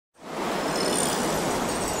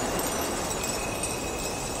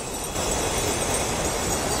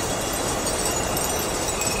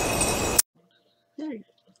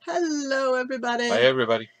Hello, everybody. Hi,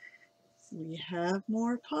 everybody. We have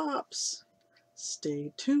more pops.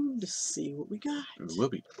 Stay tuned to see what we got. We'll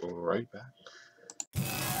be right back.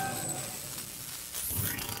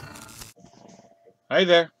 Hi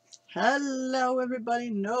there. Hello, everybody.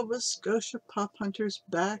 Nova Scotia Pop Hunters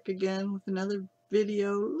back again with another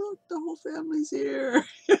video. Look, the whole family's here.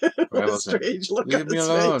 What a strange look Leave on me his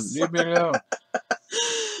alone. face. Leave me alone.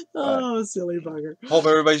 Oh, silly bugger. Hope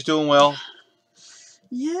everybody's doing well.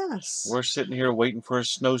 Yes. We're sitting here waiting for a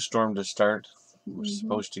snowstorm to start. We're Mm-hmm.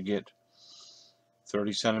 supposed to get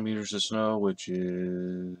 30 centimeters of snow, which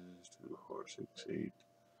is 2, 4, 6,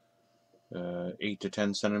 8, 8 to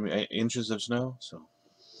 10 inches of snow. So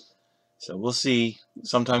we'll see.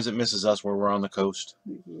 Sometimes it misses us where we're on the coast.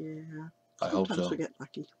 Yeah. I hope so. Sometimes we get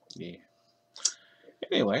lucky. Yeah.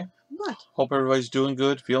 Anyway. What? Hope everybody's doing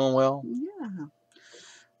good, feeling well.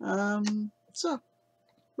 Yeah. So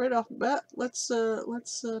right off the bat, let's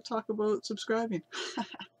talk about subscribing.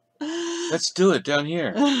 Let's do it down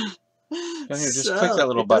here. Down here, just click that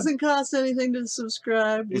little button. It button. Doesn't cost anything to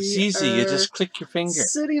subscribe. It's easy. You just click your finger.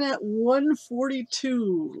 Sitting at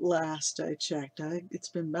 142 last I checked. It's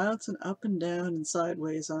been bouncing up and down and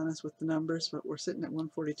sideways on us with the numbers, but we're sitting at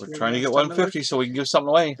 142. We're trying to get 150 so we can give something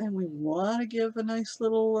away. And we want to give a nice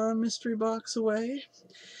little mystery box away.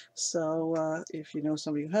 So if you know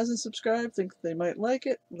somebody who hasn't subscribed, think they might like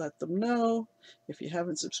it, let them know. If you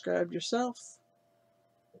haven't subscribed yourself,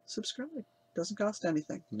 subscribe. Doesn't cost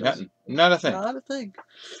anything. Nothing. Not a thing. Not a thing.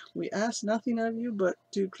 We ask nothing of you but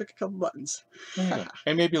to click a couple buttons. Yeah.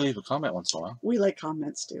 And maybe leave a comment once in a while. We like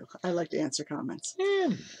comments too. I like to answer comments. Yeah.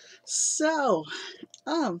 So,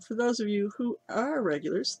 for those of you who are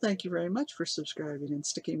regulars, thank you very much for subscribing and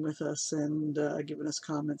sticking with us and giving us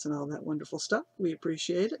comments and all that wonderful stuff. We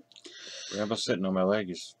appreciate it. Grandpa's sitting on my leg.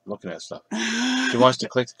 He's looking at stuff. He wants to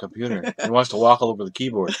click the computer. He wants to walk all over the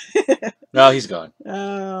keyboard. No, he's gone.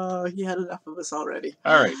 Oh, he had enough of us already.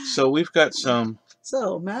 All right, so we've got some...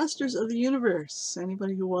 So, Masters of the Universe.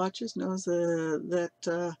 Anybody who watches knows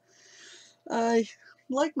that I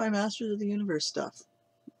like my Masters of the Universe stuff.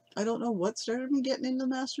 I don't know what started me getting into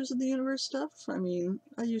Masters of the Universe stuff. I mean,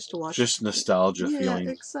 I used to watch... Just nostalgia feeling.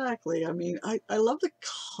 Yeah, exactly. I mean, I love the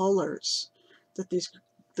colors that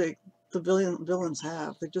the villains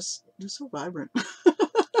have. They're so vibrant.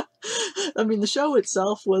 I mean, the show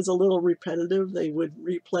itself was a little repetitive. They would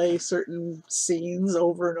replay certain scenes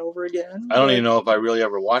over and over again. I don't even know if I really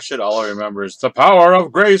ever watched it. All I remember is the power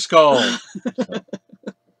of Grayskull.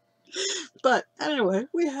 But anyway,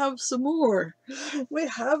 we have some more. We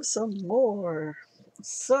have some more.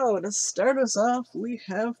 So, to start us off, we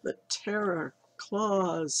have the Terror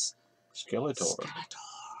Claws. Skeletor.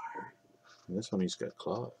 This one, he's got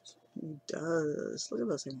claws. He does. Look at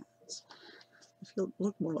those hands. They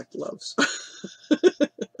look more like gloves.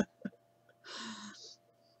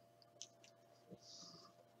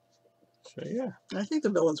 So, yeah. I think the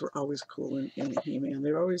villains were always cool in He-Man.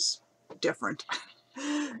 They were always different.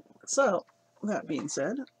 So, that being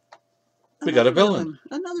said, we got a villain.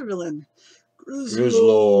 Another villain.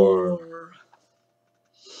 Grizzlor.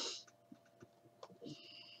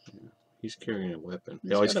 He's carrying a weapon.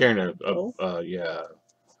 He's carrying a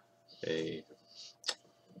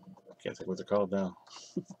I can't think what they're called now.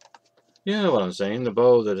 You know what I'm saying? The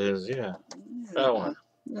bow that is, that one.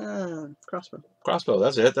 Crossbow. Crossbow,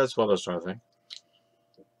 that's it. That's what I was trying to think.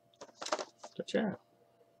 But yeah.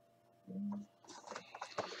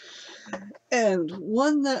 And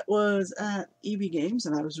one that was at EB Games,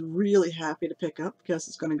 and I was really happy to pick up because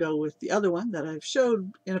it's going to go with the other one that I've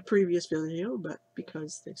showed in a previous video, but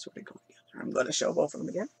because they sort of go together, I'm going to show both of them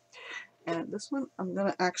again. And this one, I'm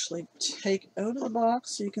going to actually take out of the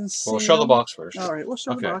box so you can see. We'll show the box first. All right, we'll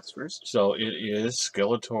show the box first. So it is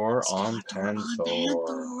Skeletor on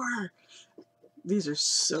Tantor. These are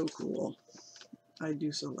so cool. I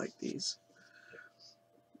do so like these.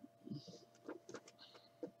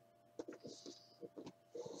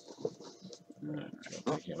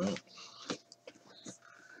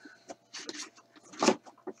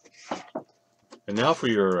 And now for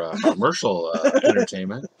your commercial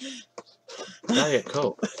entertainment. Diet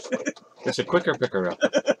Coke. It's a quicker picker up.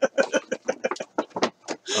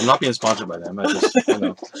 I'm not being sponsored by them. I just,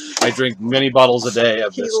 I drink many bottles a day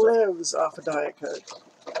of this. He lives off of Diet Coke.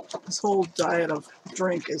 His whole diet of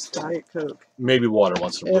drink is Diet Coke. Maybe water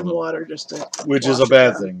once in a while. And water just to which is a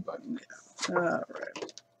bad thing. But. All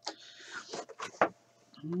right.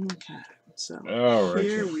 Okay. So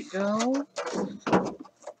here we go.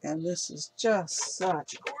 And this is just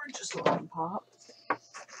such a gorgeous looking pop.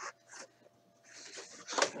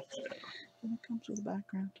 And it comes with a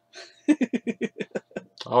background.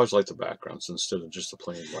 I always like the backgrounds instead of just the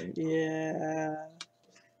plain white. Yeah.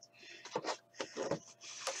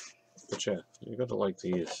 But yeah, you gotta like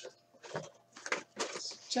these.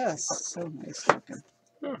 It's just so nice looking.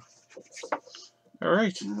 Yeah. All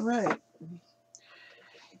right. All right.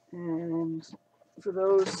 And for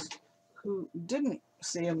those who didn't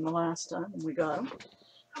see him the last time we got him,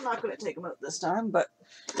 I'm not going to take him out this time, but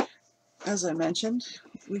as I mentioned,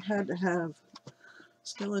 we had to have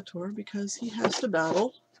Skeletor because he has to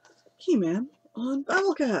battle He-Man on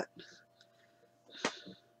Battle Cat.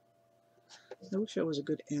 I wish I was a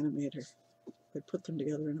good animator. I'd put them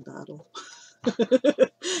together in a battle.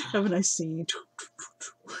 Have a nice scene.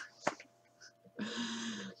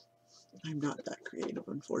 I'm not that creative,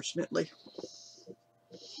 unfortunately.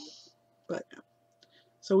 But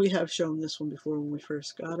so we have shown this one before when we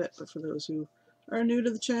first got it, but for those who are new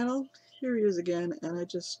to the channel, here he is again, and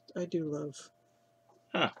I do love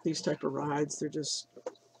these type of rides. They're just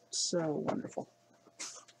so wonderful.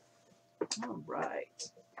 All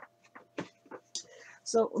right.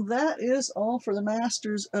 So that is all for the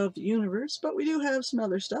Masters of the Universe, but we do have some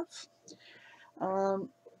other stuff.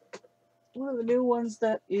 One of the new ones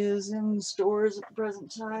that is in stores at the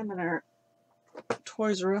present time and our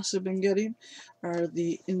Toys R Us have been getting are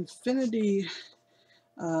the Infinity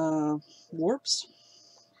Warps.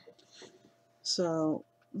 So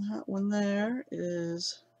that one there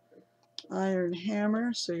is Iron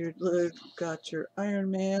Hammer. So you've got your Iron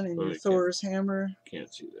Man and your Thor's hammer.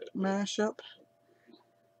 Can't see that Mashup.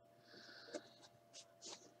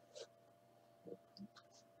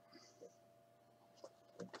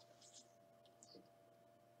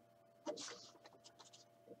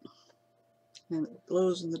 And it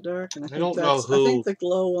glows in the dark, and I think the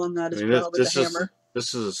glow on that is probably the hammer.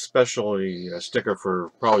 This is especially a sticker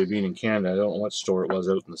for probably being in Canada. I don't know what store it was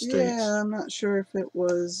out in the States. Yeah, I'm not sure if it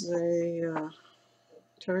was a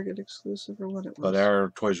Target exclusive or what it was. But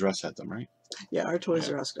our Toys R Us had them, right? Yeah, our Toys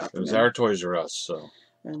R Us got them. It was our Toys R Us, so.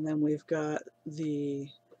 And then we've got the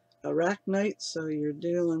Arachnite, so you're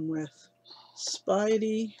dealing with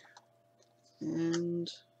Spidey, and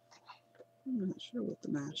I'm not sure what the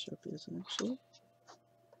mashup is actually.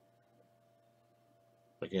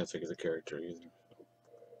 I can't think of the character either.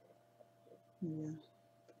 Yeah,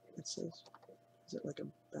 it says, is it like a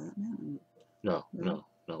Batman? No, it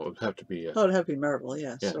would have to be. Oh, it'd have to be Marvel,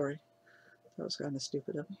 yeah. Sorry. That was kind of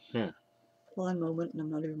stupid of me. Yeah. Blind moment, and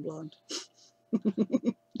I'm not even blonde.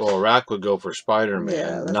 Well, Rack would go for Spider-Man.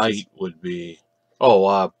 Yeah, Knight would be...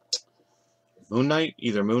 Oh, Moon Knight?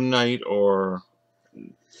 Either Moon Knight or...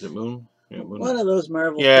 Is it Moon? Yeah, Moon One of those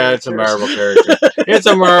Marvel characters. It's a Marvel character. It's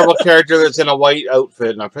a Marvel character that's in a white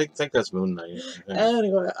outfit, and I think that's Moon Knight.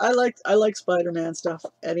 Anyway, I like Spider-Man stuff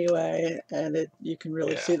anyway, and you can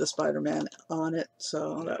really see the Spider-Man on it,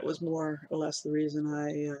 so that was more or less the reason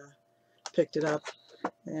I picked it up.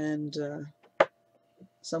 And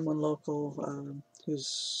someone local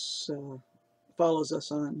who's follows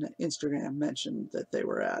us on Instagram mentioned that they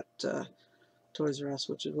were at Toys R Us,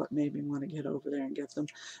 which is what made me want to get over there and get them.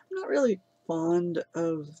 I'm not really fond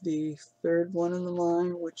of the third one in the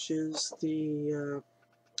line, which is the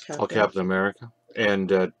Captain America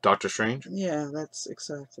and Doctor Strange. Yeah, that's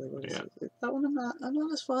exactly what it is. That one I'm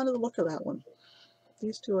not as fond of the look of that one.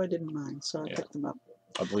 These two I didn't mind, so I picked them up.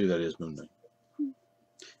 I believe that is Moon Knight.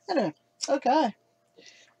 Anyway, okay.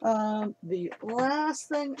 The last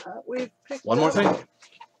thing we've picked One more thing.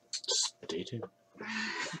 Stay tuned.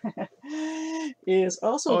 Is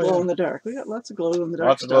also glow in the dark. We got lots of glow in the dark.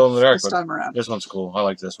 Lots of glow in the dark this time around. This one's cool. I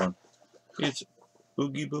like this one. It's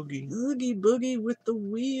Oogie Boogie. Oogie Boogie with the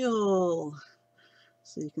wheel.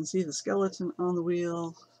 So you can see the skeleton on the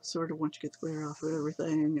wheel, sort of once you get the glare off of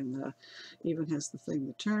everything, and even has the thing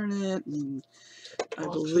to turn it. And I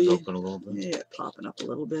believe open a little bit. Yeah, popping up a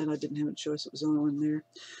little bit. I didn't have a choice; it was on in there.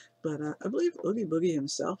 But I believe Oogie Boogie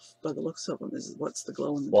himself, by the looks of him, is what's the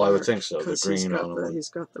glow in the dark. Well, I would think so. The green he's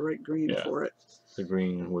got the right green for it. The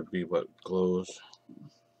green would be what glows.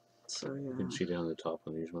 So yeah. You can see down the top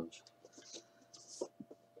of these ones.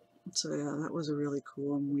 So yeah, that was a really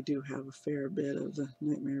cool one. We do have a fair bit of the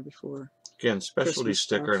Nightmare Before. Again, specialty Christmas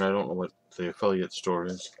sticker, stuff. And I don't know what the affiliate store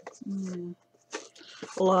is. Yeah.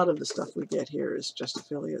 A lot of the stuff we get here is just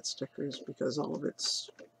affiliate stickers because all of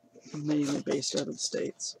it's mainly based out of the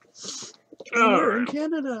States. We're in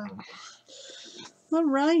Canada. All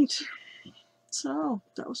right. So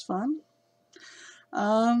that was fun.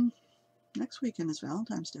 Next weekend is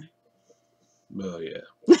Valentine's Day. Oh yeah.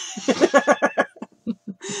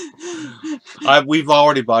 We've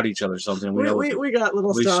already bought each other something. We know we got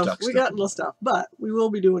little we stuff. stuck We stuff. got little stuff, but we will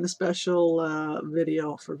be doing a special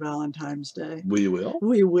video for Valentine's Day. We will.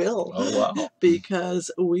 We will. Oh wow!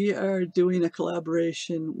 Because we are doing a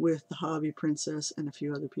collaboration with the Hobby Princess and a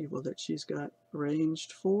few other people that she's got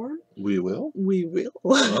arranged for. We will. We will.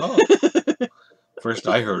 Oh. First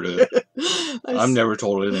I heard of it. I'm never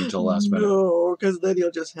told anything until last minute. No, because then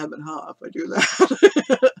you'll just hem and haw if I do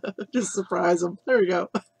that. Just surprise them. There we go.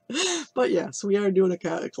 But yes, we are doing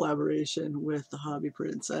a collaboration with the Hobby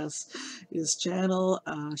Princess, his channel.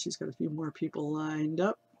 She's got a few more people lined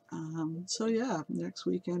up. So yeah, next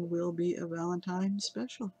weekend will be a Valentine's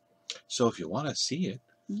special. So if you want to see it,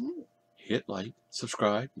 Yeah. hit like,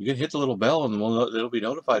 subscribe. You can hit the little bell and it'll be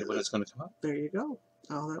notified when it's going to come up. There you go.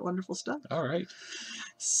 All that wonderful stuff. All right.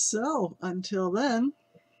 So until then,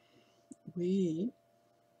 we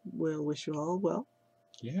will wish you all well.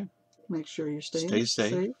 Yeah. Make sure you're staying Stay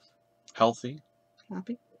safe, healthy,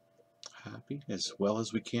 happy as well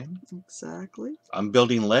as we can. Exactly. I'm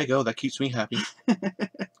building Lego. That keeps me happy.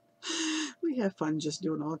 We have fun just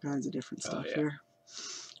doing all kinds of different stuff here.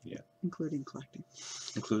 Yeah. Including collecting.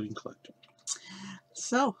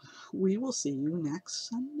 So, we will see you next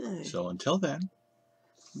Sunday. So until then.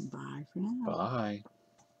 Bye for now. Bye.